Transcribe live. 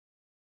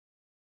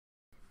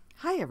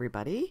Hi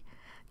everybody!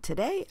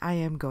 Today I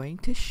am going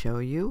to show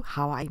you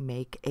how I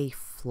make a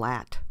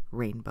flat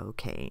rainbow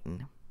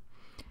cane.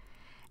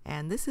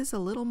 And this is a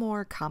little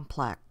more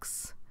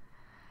complex.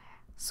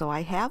 So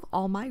I have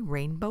all my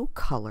rainbow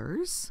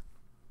colors.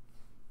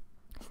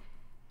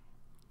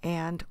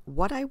 And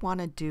what I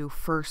want to do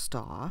first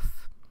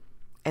off,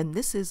 and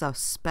this is a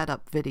sped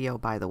up video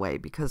by the way,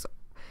 because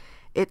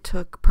it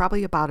took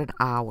probably about an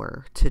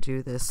hour to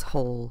do this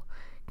whole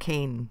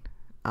cane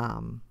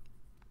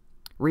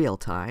real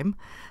time.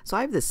 So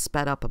I have this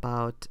sped up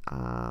about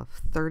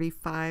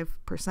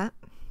 35%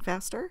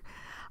 faster.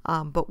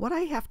 But what I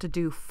have to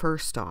do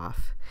first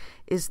off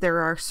is there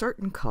are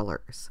certain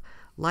colors,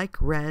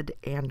 like red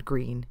and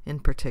green in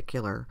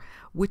particular,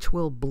 which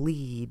will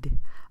bleed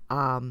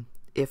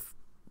if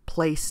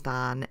placed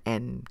on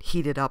and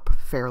heated up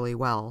fairly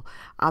well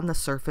on the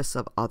surface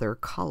of other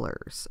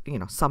colors,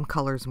 some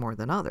colors more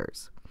than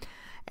others.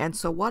 And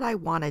so what I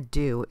want to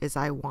do is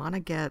I want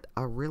to get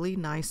a really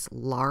nice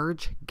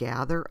large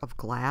gather of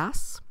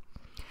glass,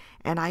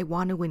 and I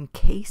want to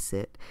encase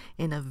it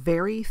in a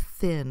very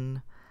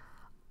thin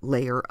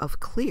layer of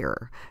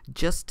clear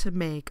just to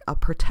make a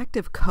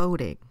protective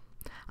coating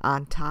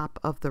on top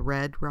of the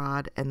red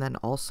rod and then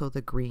also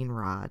the green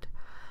rod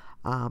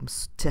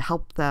to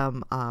help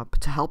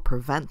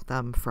prevent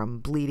them from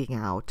bleeding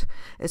out,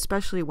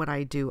 especially when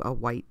I do a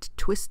white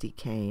twisty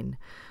cane,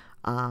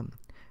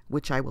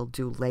 which I will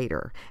do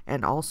later.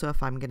 And also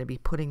if I'm going to be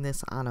putting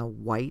this on a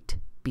white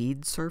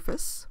bead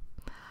surface,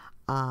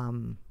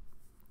 I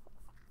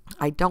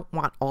don't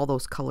want all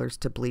those colors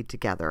to bleed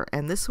together.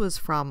 And this was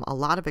from a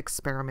lot of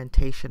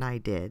experimentation I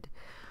did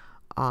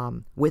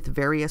with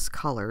various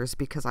colors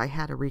because I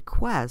had a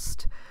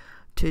request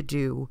to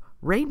do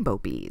rainbow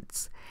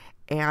beads.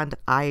 And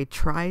I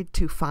tried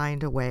to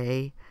find a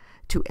way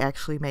to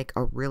actually make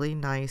a really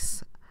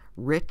nice,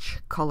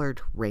 rich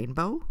colored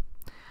rainbow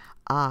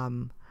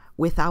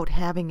without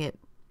having it,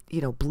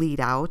 bleed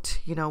out.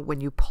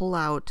 When you pull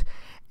out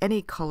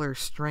any color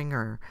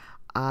stringer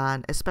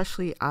on,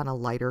 especially on a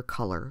lighter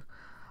color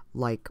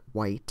like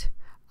white,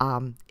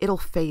 it'll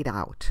fade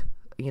out,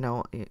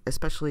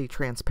 especially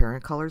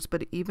transparent colors,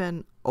 but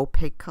even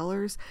opaque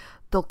colors,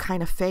 they'll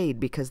kind of fade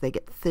because they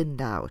get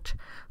thinned out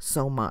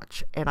so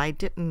much. And I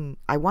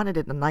wanted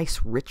it a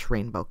nice rich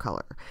rainbow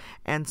color.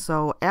 And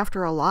so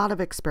after a lot of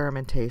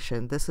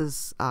experimentation, this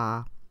is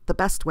the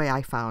best way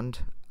I found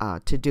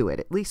to do it,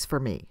 at least for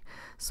me.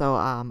 So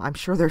I'm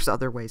sure there's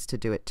other ways to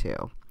do it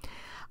too.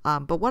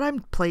 But what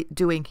I'm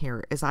doing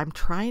here is I'm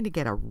trying to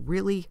get a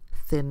really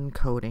thin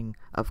coating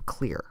of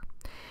clear.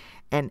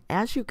 And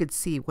as you could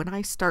see, when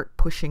I start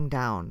pushing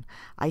down,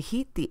 I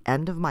heat the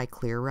end of my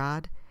clear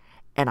rod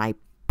and I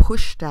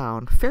push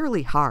down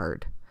fairly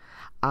hard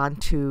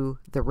onto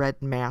the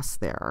red mass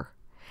there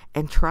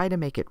and try to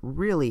make it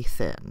really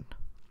thin.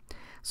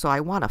 So I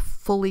want to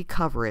fully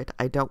cover it.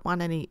 I don't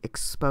want any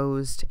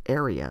exposed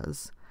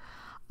areas,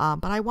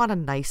 but I want a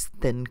nice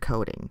thin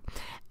coating.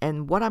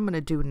 And what I'm going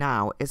to do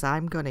now is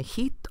I'm going to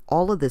heat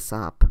all of this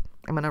up.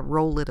 I'm going to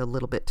roll it a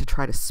little bit to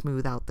try to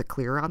smooth out the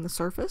clear on the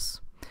surface.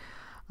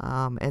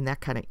 And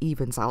that kind of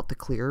evens out the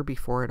clear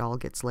before it all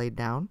gets laid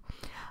down.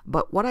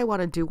 But what I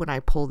want to do when I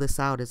pull this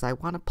out is I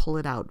want to pull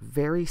it out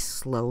very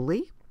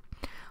slowly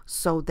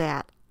so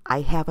that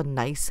I have a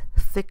nice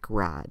thick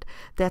rod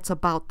that's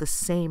about the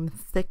same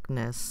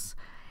thickness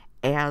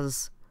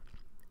as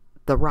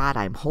the rod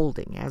I'm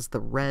holding, as the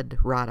red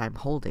rod I'm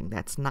holding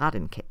that's not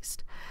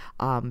encased,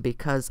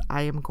 because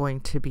I am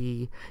going to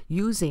be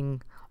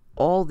using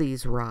all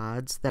these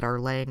rods that are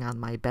laying on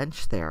my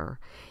bench there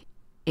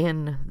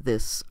in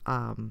this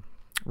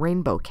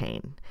rainbow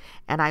cane,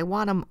 and I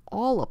want them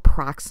all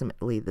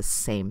approximately the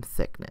same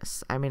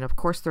thickness. I mean, of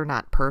course they're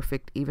not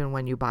perfect even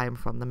when you buy them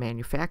from the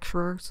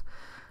manufacturers.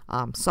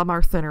 Some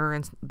are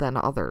thinner than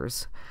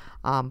others,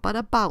 but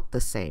about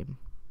the same.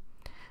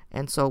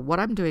 And so what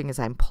I'm doing is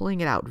I'm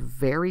pulling it out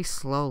very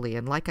slowly,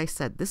 and like I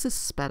said, this is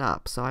sped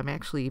up, so I'm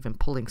actually even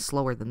pulling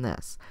slower than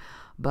this.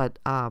 But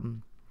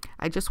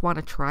I just want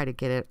to try to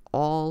get it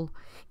all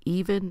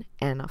even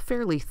and a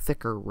fairly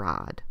thicker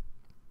rod.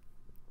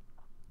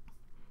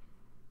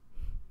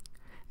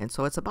 And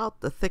so it's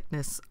about the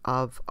thickness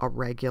of a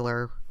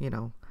regular,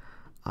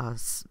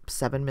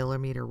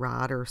 7mm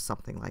rod or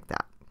something like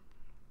that.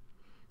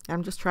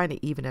 I'm just trying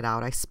to even it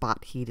out. I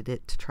spot heated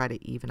it to try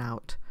to even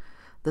out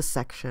the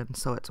section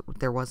so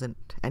there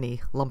wasn't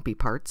any lumpy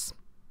parts.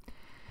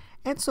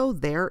 And so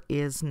there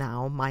is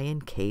now my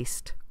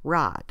encased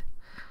rod.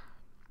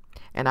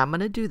 And I'm going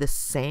to do the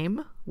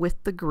same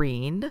with the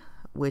green,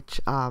 which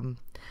I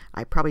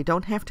probably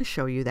don't have to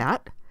show you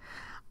that.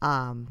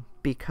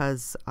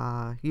 Because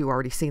you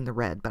already seen the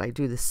red, but I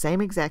do the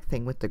same exact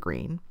thing with the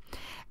green.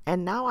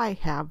 And now I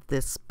have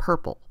this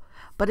purple,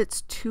 but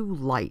it's too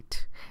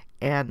light,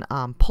 and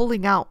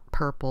pulling out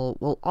purple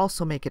will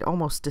also make it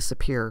almost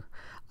disappear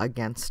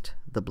against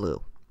the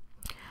blue.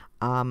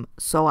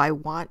 So I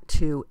want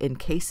to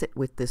encase it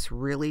with this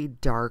really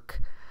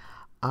dark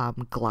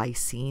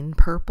glycine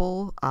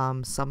purple.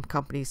 Some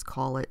companies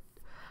call it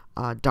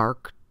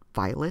dark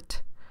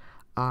violet.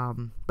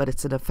 but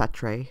it's an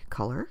effetre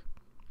color.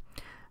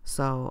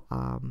 So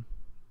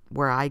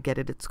where I get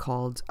it, it's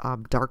called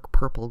dark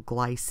purple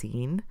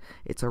glycine.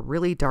 It's a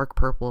really dark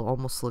purple,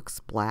 almost looks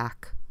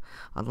black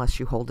unless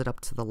you hold it up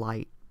to the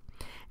light.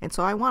 And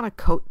so I want to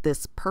coat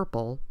this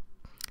purple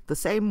the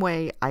same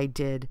way I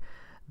did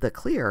the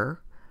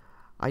clear.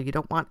 You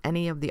don't want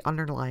any of the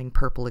underlying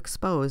purple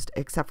exposed,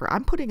 except for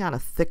I'm putting on a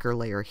thicker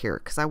layer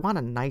here because I want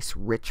a nice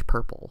rich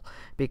purple.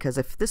 Because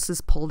if this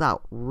is pulled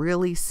out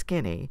really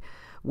skinny,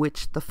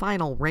 which the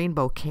final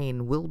rainbow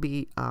cane will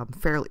be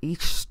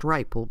each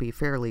stripe will be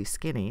fairly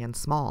skinny and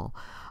small,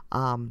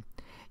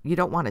 you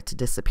don't want it to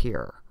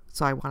disappear.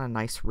 So I want a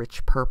nice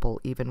rich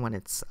purple even when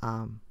it's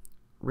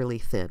really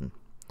thin.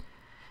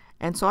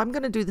 And so I'm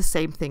going to do the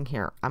same thing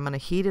here. I'm going to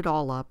heat it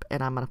all up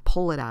and I'm going to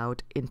pull it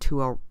out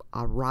into a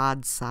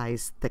rod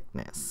size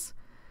thickness,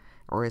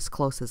 or as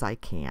close as I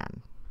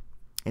can.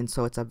 And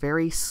so it's a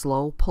very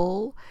slow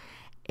pull,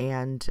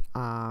 and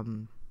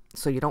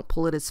so you don't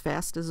pull it as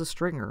fast as a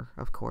stringer,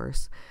 of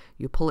course.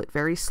 You pull it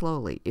very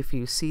slowly. If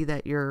you see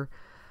that your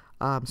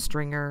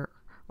stringer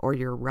or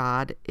your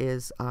rod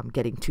is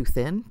getting too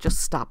thin, just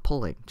stop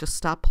pulling. Just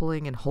stop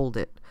pulling and hold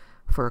it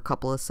for a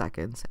couple of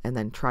seconds, and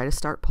then try to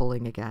start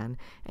pulling again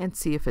and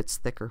see if it's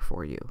thicker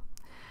for you.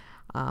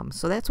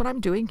 So that's what I'm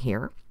doing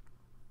here.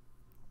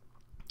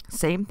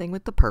 Same thing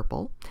with the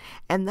purple,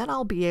 and then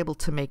I'll be able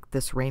to make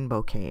this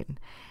rainbow cane.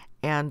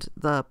 And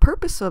the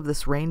purpose of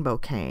this rainbow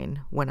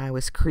cane, when I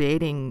was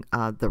creating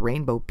the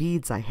rainbow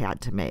beads I had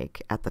to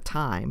make at the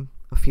time,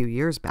 a few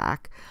years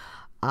back,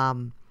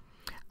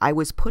 I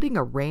was putting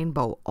a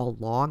rainbow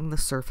along the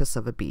surface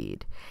of a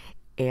bead.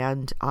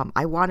 And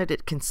I wanted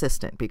it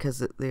consistent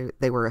because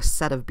they were a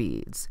set of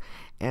beads.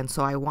 And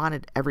so I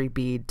wanted every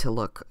bead to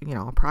look, you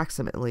know,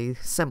 approximately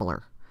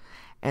similar.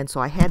 And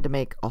so I had to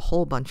make a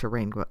whole bunch of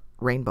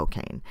rainbow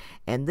cane.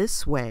 And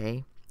this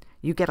way,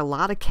 you get a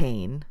lot of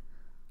cane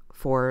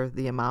for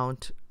the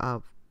amount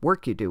of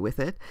work you do with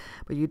it,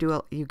 but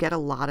you get a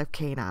lot of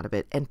cane out of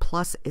it. And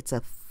plus, it's a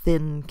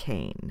thin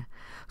cane.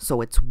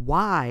 So it's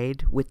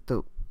wide with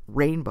the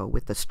rainbow,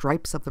 with the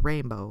stripes of the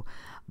rainbow,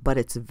 but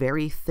it's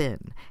very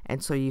thin.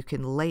 And so you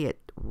can lay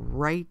it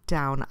right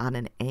down on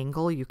an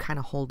angle. You kind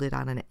of hold it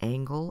on an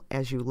angle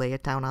as you lay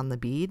it down on the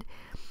bead.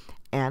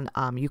 And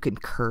you can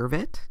curve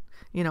it,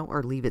 you know,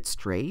 or leave it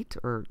straight,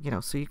 or, you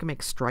know, so you can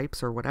make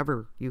stripes or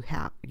whatever you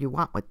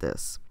want with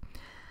this.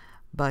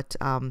 But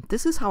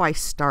this is how I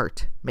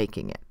start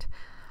making it.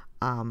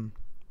 I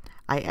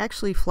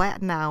actually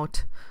flatten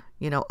out,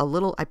 you know, a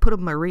little. I put a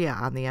Maria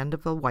on the end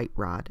of a white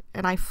rod,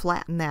 and I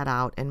flatten that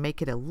out and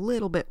make it a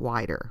little bit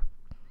wider.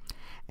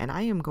 And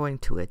I am going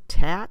to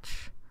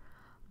attach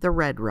the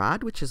red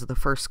rod, which is the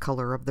first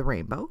color of the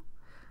rainbow,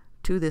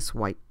 to this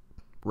white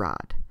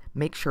rod.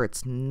 Make sure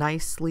it's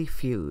nicely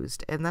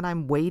fused, and then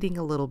I'm waiting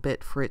a little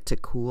bit for it to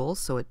cool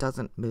so it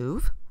doesn't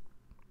move.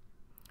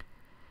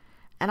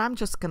 And I'm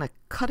just going to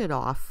cut it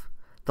off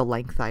the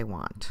length I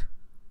want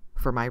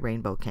for my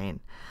rainbow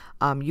cane.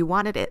 You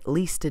want it at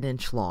least 1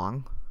 inch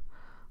long,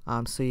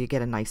 so you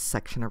get a nice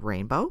section of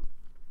rainbow.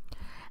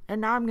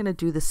 And now I'm going to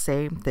do the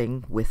same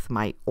thing with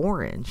my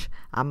orange.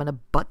 I'm going to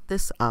butt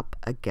this up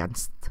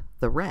against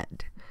the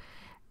red.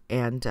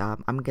 And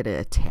I'm going to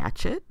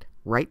attach it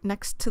right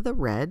next to the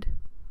red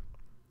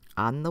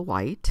on the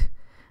white.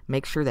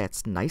 Make sure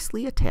that's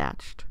nicely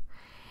attached.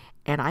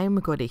 And I am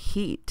going to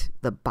heat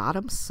the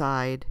bottom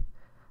side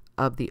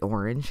of the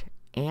orange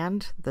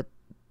and the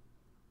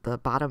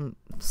bottom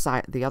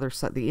side, the other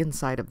side, the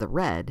inside of the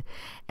red,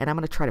 and I'm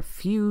going to try to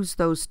fuse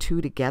those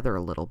two together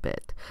a little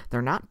bit.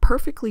 They're not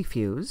perfectly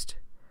fused,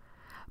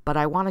 but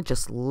I want to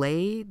just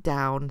lay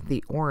down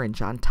the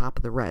orange on top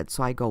of the red.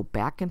 So I go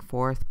back and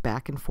forth,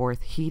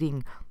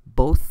 heating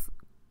both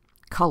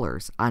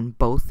colors on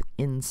both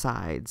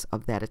insides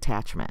of that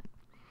attachment.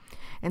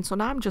 And so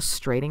now I'm just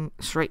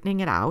straightening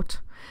it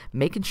out,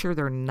 making sure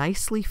they're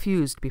nicely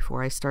fused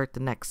before I start the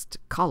next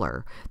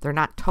color. They're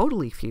not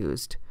totally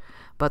fused,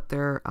 but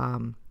they're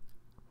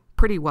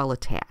pretty well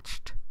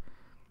attached.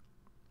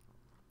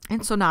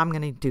 And so now I'm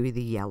going to do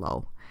the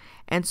yellow.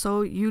 And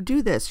so you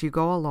do this. You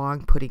go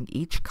along putting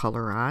each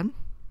color on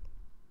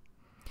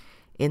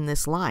in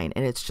this line,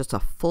 and it's just a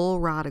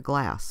full rod of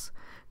glass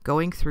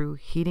going through,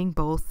 heating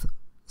both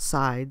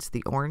sides,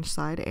 the orange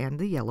side and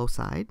the yellow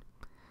side,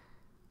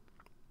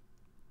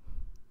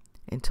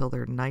 until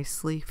they're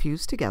nicely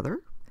fused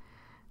together.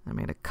 I'm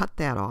going to cut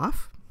that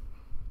off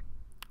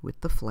with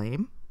the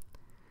flame,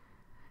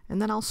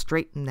 and then I'll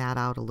straighten that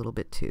out a little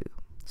bit too.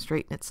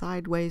 Straighten it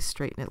sideways,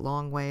 straighten it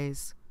long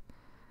ways,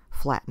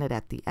 flatten it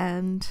at the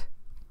end.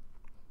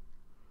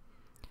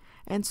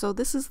 And so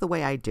this is the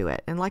way I do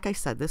it. And like I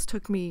said, this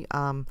took me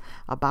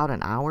about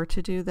an hour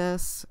to do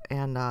this,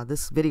 and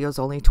this video is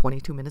only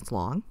 22 minutes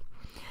long.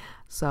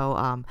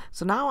 So,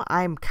 so now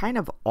I'm kind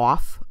of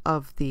off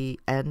of the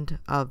end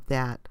of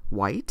that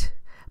white,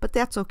 but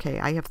that's okay.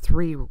 I have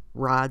 3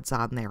 rods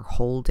on there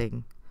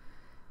holding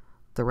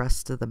the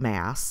rest of the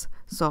mass,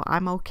 so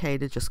I'm okay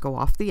to just go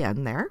off the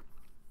end there.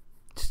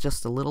 It's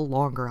just a little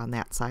longer on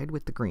that side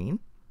with the green.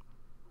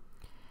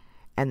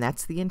 and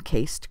that's the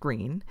encased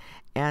green.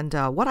 And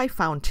what I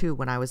found too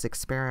when I was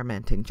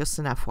experimenting, just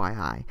an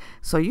FYI,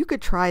 so you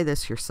could try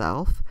this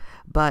yourself,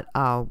 but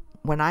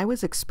when I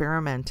was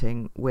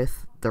experimenting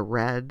with the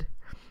red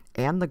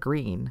and the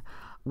green,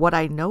 what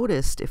I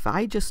noticed, if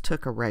I just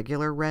took a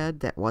regular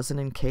red that wasn't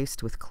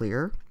encased with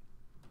clear,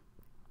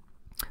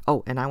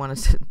 oh, and I wanted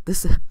to,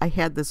 this, I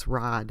had this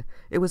rod.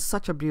 It was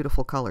such a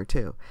beautiful color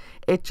too.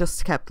 It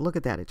just kept, look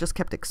at that, it just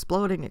kept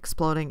exploding,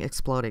 exploding,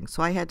 exploding.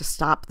 So I had to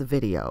stop the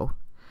video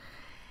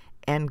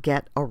and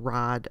get a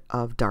rod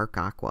of dark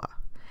aqua.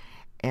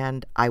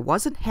 And I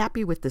wasn't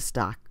happy with this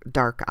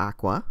dark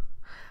aqua.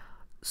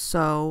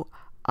 So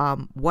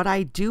what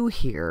I do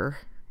here,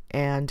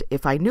 and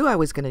if I knew I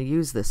was going to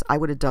use this, I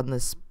would have done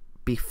this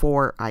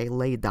before I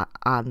laid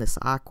on this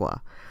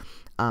aqua.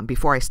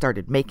 Before I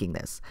started making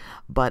this,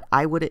 but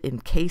I would have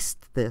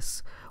encased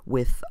this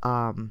with,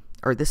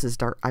 or this is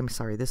dark, I'm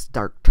sorry, this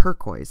dark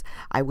turquoise.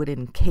 I would have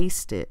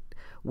encased it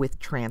with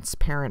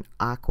transparent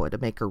aqua to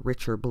make a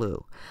richer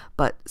blue.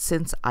 But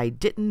since I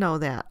didn't know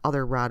that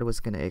other rod was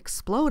going to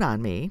explode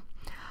on me,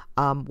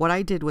 what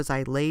I did was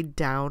I laid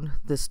down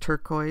this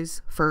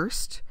turquoise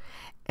first,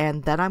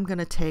 and then I'm going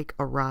to take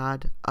a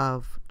rod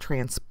of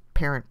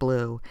transparent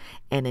blue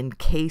and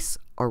encase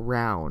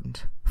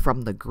around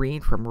from the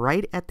green, from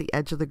right at the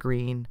edge of the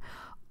green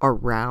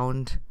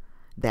around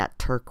that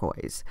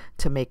turquoise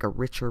to make a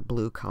richer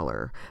blue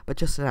color. But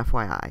just an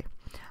FYI.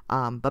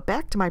 But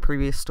back to my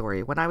previous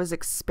story, when I was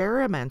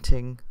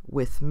experimenting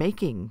with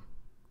making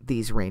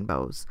these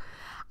rainbows,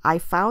 I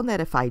found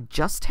that if I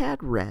just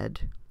had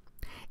red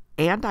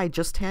and I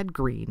just had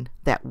green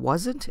that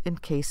wasn't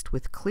encased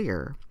with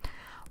clear,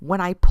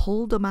 when I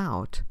pulled them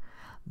out,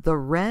 the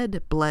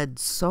red bled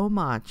so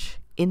much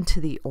into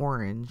the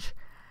orange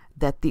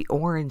that the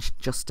orange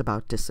just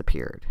about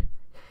disappeared.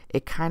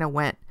 It kind of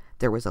went,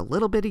 there was a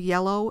little bit of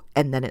yellow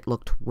and then it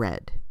looked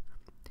red.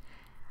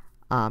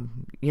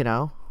 You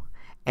know,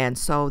 and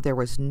so there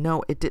was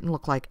no, it didn't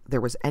look like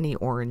there was any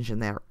orange in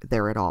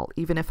there at all,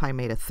 even if I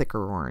made a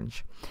thicker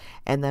orange.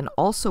 And then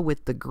also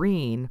with the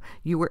green,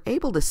 you were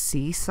able to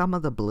see some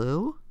of the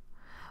blue,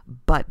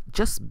 but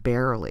just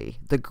barely.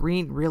 The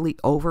green really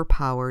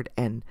overpowered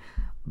and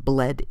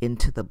bled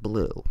into the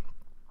blue.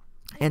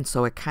 And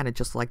so it kind of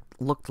just like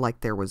looked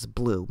like there was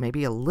blue,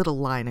 maybe a little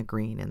line of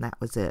green, and that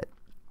was it.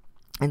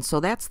 And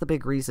so that's the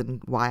big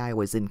reason why I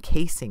was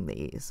encasing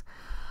these.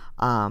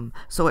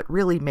 So it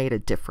really made a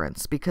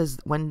difference, because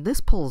when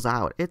this pulls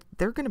out,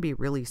 they're going to be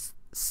really,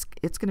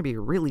 it's going to be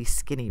really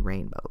skinny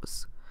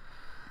rainbows.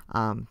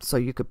 So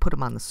you could put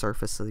them on the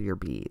surface of your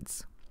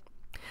beads.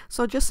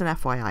 So just an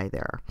FYI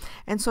there.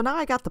 And so now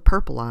I got the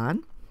purple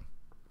on.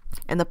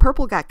 And the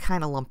purple got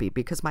kind of lumpy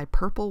because my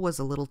purple was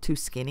a little too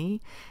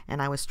skinny,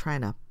 and I was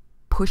trying to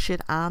push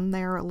it on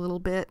there a little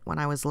bit when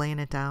I was laying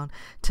it down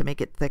to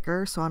make it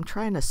thicker. So I'm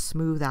trying to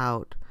smooth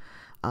out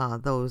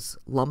those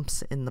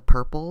lumps in the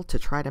purple to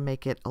try to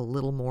make it a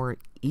little more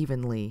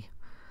evenly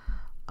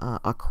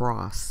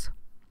across.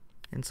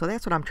 And so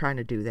that's what I'm trying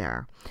to do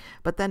there.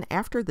 But then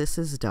after this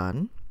is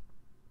done,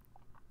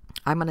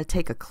 I'm going to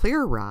take a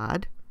clear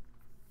rod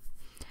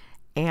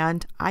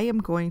and I am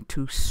going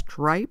to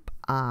stripe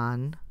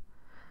on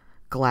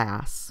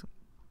glass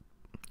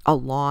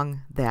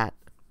along that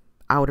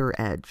outer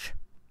edge.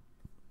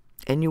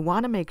 And you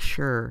want to make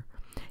sure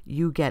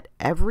you get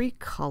every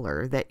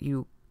color, that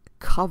you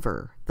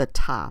cover the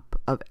top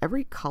of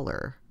every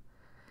color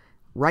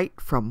right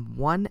from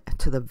one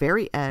to the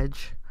very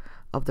edge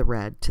of the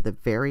red to the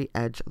very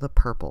edge of the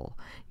purple.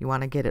 You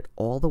want to get it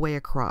all the way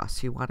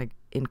across. You want to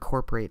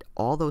incorporate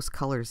all those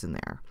colors in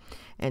there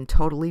and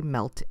totally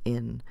melt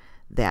in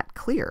that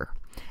clear.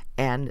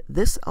 And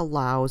this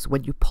allows,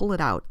 when you pull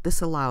it out, this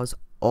allows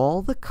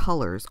all the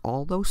colors,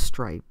 all those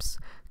stripes,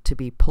 to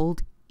be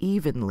pulled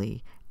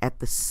evenly at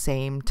the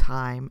same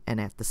time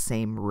and at the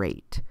same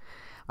rate.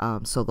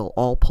 So they'll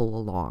all pull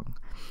along.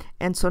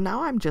 And so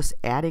now I'm just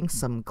adding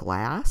some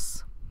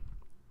glass,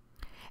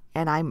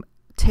 and I'm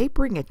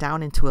tapering it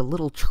down into a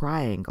little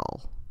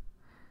triangle,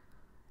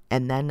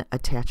 and then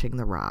attaching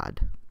the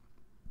rod.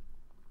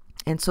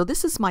 And so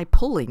this is my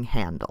pulling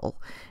handle,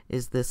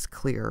 is this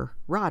clear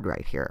rod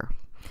right here.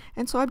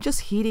 And so I'm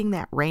just heating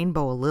that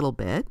rainbow a little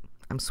bit.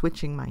 I'm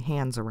switching my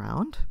hands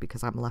around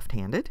because I'm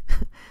left-handed.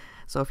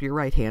 So if you're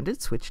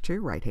right-handed, switch to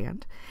your right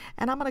hand.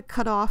 And I'm going to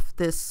cut off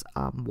this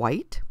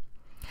white.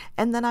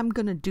 And then I'm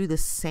going to do the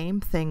same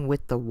thing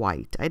with the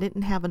white. I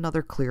didn't have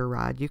another clear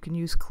rod. You can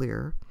use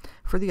clear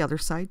for the other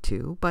side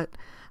too, but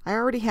I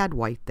already had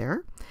white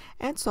there.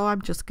 And so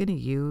I'm just going to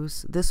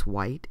use this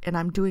white, and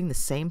I'm doing the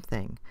same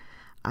thing.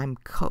 I'm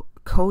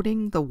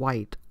coating the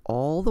white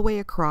all the way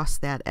across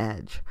that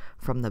edge,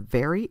 from the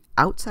very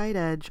outside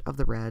edge of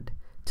the red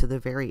to the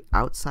very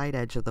outside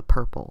edge of the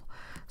purple.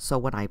 So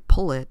when I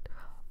pull it,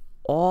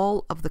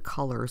 all of the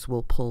colors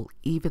will pull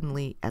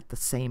evenly at the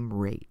same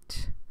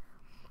rate,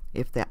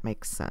 if that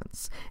makes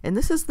sense. And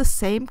this is the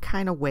same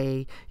kind of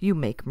way you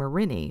make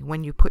Marini.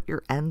 When you put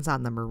your ends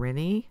on the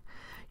Marini,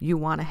 you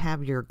want to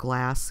have your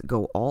glass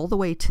go all the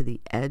way to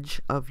the edge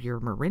of your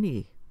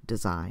Marini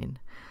design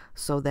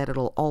so that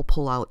it'll all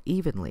pull out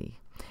evenly,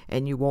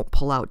 and you won't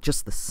pull out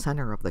just the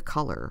center of the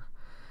color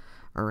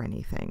or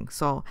anything.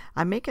 So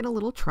I'm making a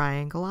little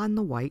triangle on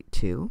the white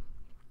too,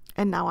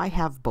 and now I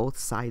have both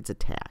sides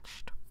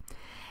attached.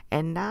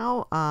 And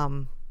now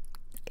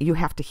you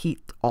have to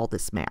heat all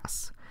this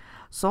mass.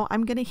 So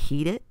I'm going to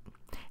heat it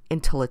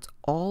until it's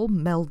all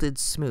melded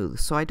smooth.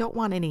 So I don't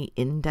want any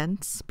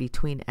indents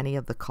between any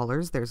of the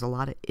colors. There's a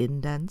lot of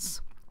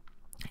indents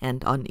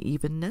and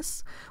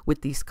unevenness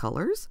with these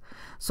colors.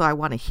 So I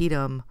want to heat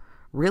them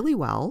really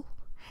well,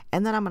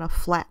 and then I'm going to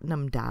flatten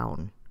them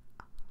down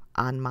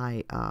on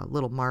my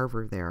little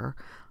marver there,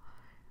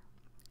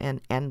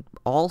 and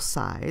all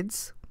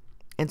sides.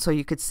 And so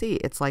you could see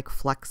it's like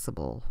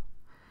flexible.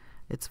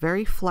 It's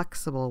very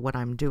flexible when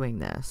I'm doing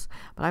this,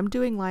 but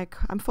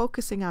I'm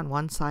focusing on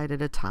one side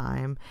at a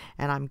time,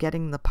 and I'm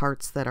getting the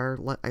parts that are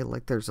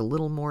like there's a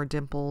little more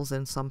dimples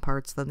in some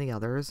parts than the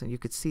others, and you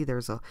could see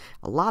there's a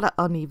lot of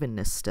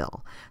unevenness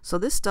still. So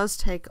this does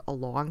take a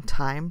long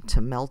time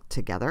to melt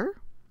together,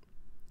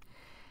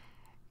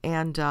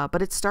 and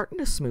but it's starting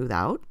to smooth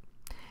out,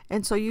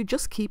 and so you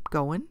just keep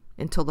going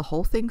until the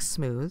whole thing's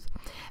smooth,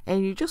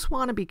 and you just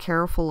want to be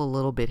careful a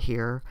little bit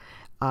here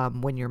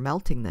when you're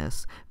melting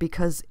this,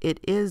 because it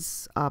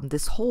is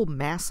this whole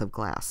mass of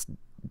glass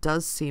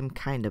does seem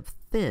kind of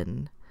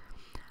thin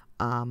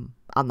on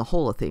the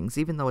whole of things,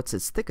 even though it's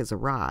as thick as a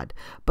rod.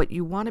 But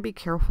you want to be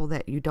careful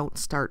that you don't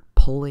start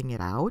pulling it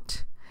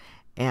out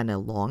and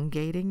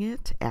elongating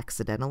it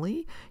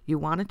accidentally. You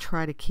want to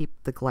try to keep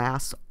the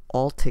glass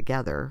all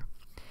together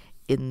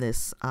in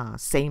this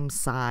same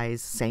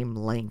size, same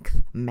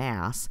length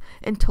mass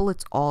until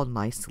it's all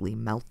nicely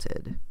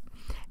melted.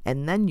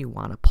 And then you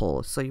want to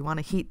pull. So you want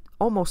to heat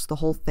almost the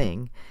whole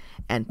thing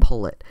and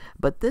pull it.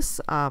 But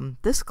this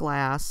this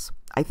glass,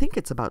 I think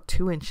it's about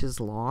 2 inches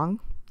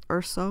long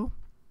or so,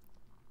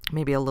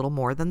 maybe a little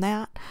more than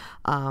that.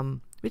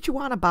 But you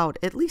want about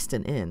at least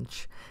an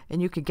inch,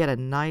 and you could get a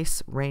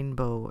nice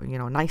rainbow,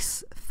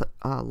 nice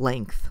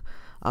length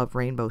of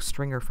rainbow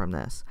stringer from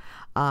this.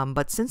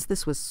 But since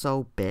this was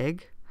so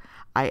big,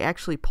 I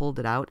actually pulled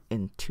it out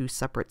in 2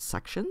 separate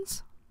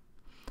sections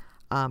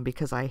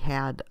because I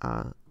had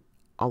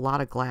a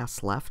lot of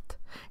glass left,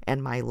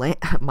 and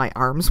my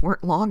arms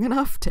weren't long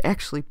enough to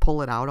actually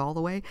pull it out all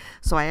the way.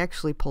 So I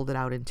actually pulled it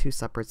out in 2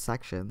 separate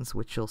sections,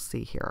 which you'll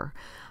see here.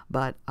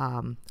 But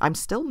I'm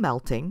still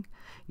melting.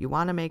 You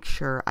want to make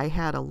sure. I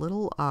had a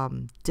little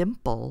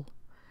dimple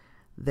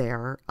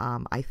there.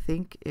 I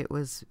think it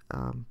was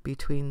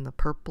between the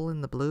purple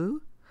and the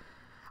blue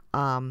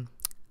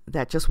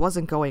that just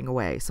wasn't going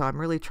away. So I'm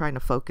really trying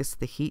to focus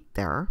the heat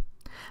there.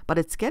 But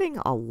it's getting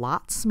a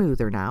lot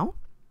smoother now.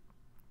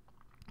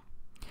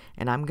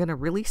 And I'm going to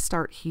really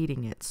start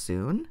heating it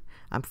soon.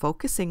 I'm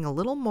focusing a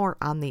little more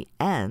on the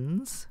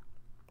ends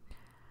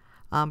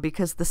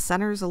because the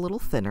center's a little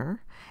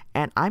thinner,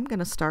 and I'm going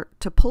to start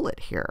to pull it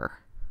here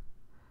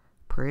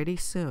pretty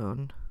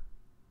soon.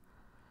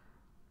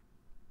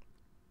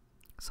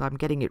 So I'm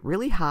getting it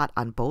really hot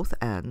on both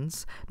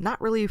ends,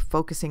 not really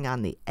focusing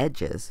on the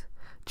edges,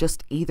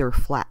 just either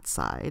flat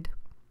side.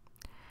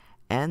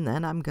 And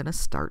then I'm going to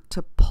start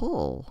to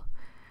pull.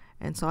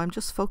 And so I'm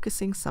just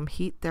focusing some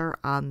heat there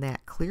on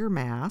that clear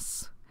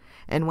mass.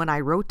 And when I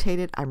rotate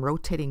it, I'm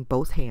rotating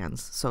both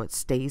hands so it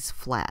stays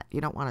flat.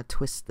 You don't want to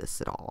twist this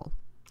at all.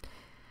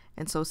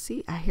 And so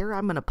see, here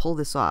I'm going to pull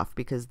this off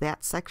because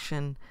that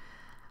section,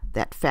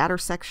 that fatter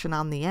section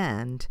on the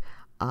end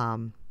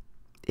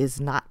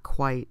is not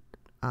quite,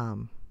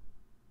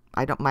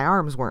 my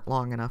arms weren't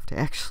long enough to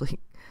actually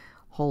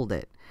hold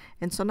it.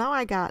 And so now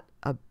I got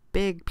a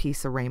big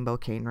piece of rainbow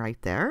cane right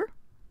there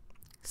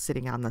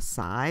sitting on the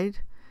side.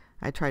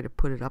 I tried to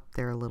put it up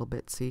there a little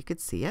bit so you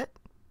could see it.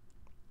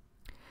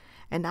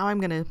 And now I'm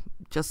going to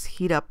just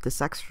heat up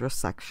this extra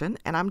section,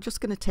 and I'm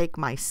just going to take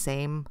my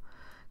same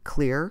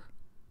clear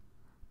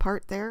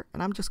part there,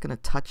 and I'm just going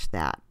to touch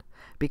that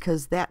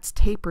because that's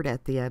tapered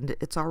at the end.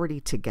 It's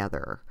already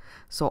together,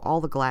 so all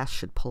the glass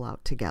should pull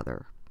out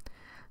together.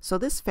 So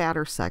this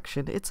fatter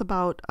section, it's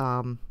about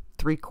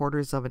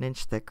 3/4 of an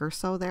inch thick or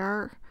so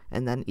there,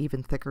 and then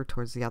even thicker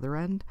towards the other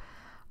end.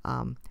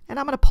 And I'm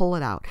going to pull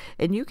it out,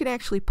 and you can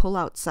actually pull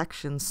out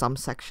sections, some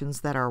sections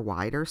that are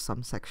wider,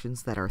 some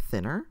sections that are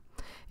thinner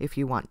if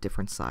you want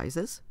different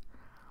sizes.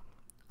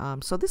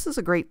 So this is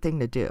a great thing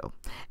to do.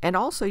 And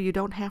also you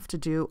don't have to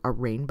do a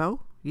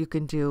rainbow. You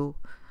can do,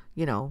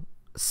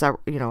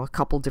 a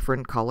couple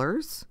different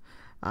colors,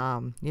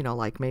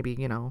 like maybe,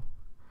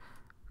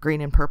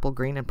 green and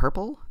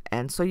purple.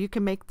 And so you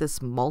can make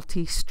this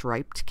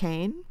multi-striped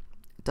cane.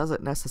 It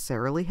doesn't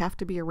necessarily have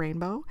to be a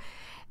rainbow.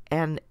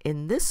 And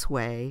in this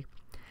way,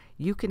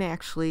 you can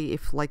actually,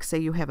 if like say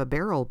you have a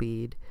barrel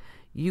bead,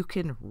 you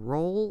can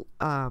roll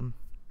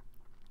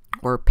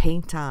or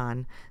paint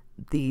on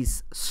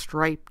these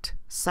striped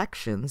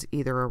sections,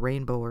 either a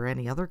rainbow or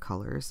any other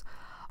colors,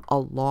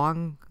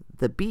 along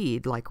the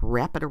bead, like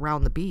wrap it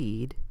around the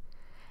bead,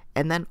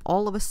 and then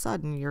all of a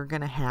sudden you're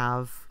going to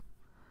have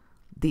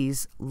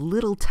these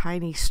little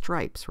tiny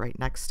stripes right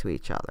next to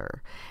each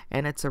other.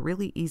 And it's a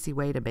really easy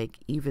way to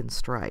make even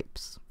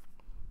stripes.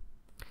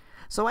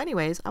 So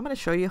anyways, I'm going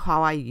to show you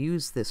how I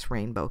use this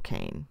rainbow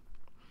cane.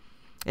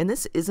 And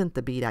this isn't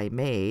the bead I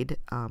made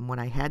when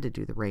I had to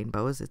do the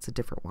rainbows. It's a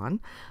different one.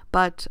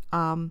 But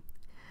I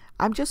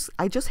just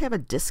have a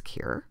disc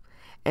here.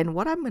 And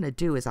what I'm going to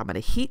do is I'm going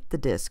to heat the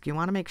disc. You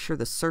want to make sure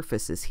the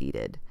surface is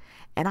heated.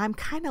 And I'm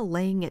kind of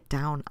laying it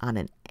down on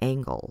an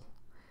angle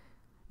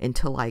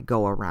until I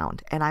go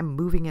around. And I'm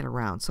moving it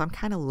around. So I'm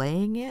kind of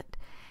laying it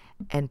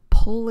and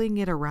pulling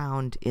it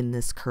around in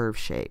this curve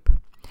shape.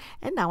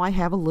 And now I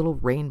have a little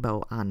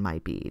rainbow on my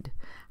bead.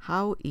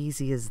 How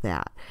easy is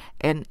that?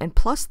 And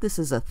plus this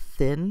is a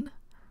thin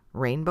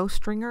rainbow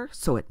stringer,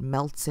 so it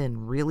melts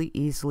in really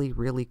easily,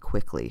 really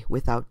quickly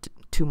without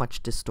too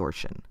much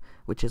distortion,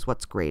 which is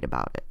what's great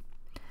about it.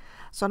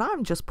 So now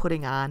I'm just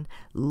putting on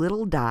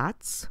little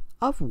dots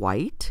of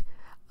white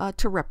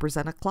to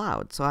represent a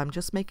cloud. So I'm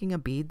just making a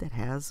bead that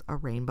has a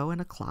rainbow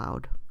and a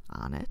cloud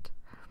on it.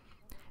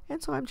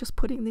 And so I'm just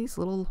putting these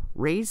little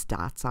raised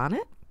dots on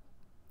it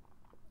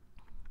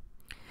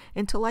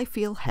until I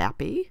feel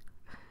happy.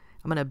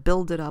 I'm going to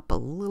build it up a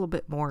little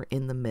bit more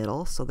in the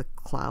middle so the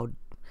cloud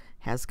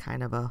has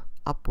kind of a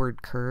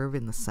upward curve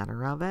in the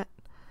center of it.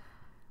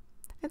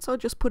 And so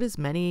just put as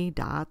many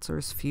dots or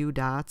as few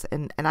dots,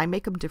 and I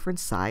make them different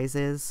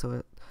sizes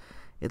so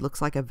it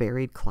looks like a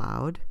varied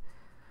cloud.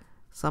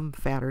 Some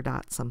fatter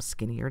dots, some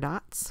skinnier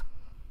dots.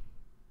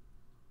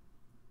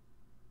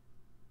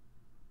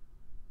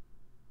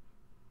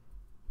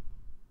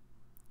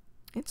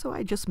 And so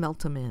I just melt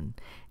them in.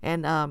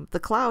 And the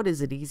cloud is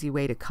an easy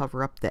way to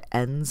cover up the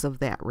ends of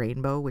that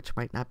rainbow, which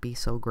might not be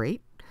so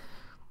great.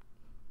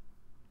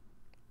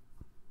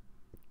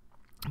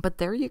 But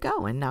there you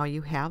go. And now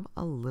you have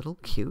a little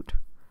cute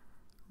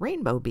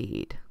rainbow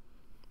bead.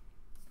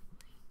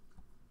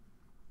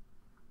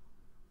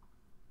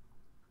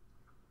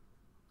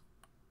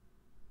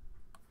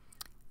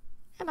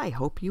 And I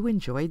hope you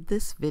enjoyed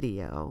this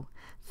video.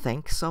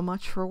 Thanks so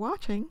much for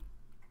watching.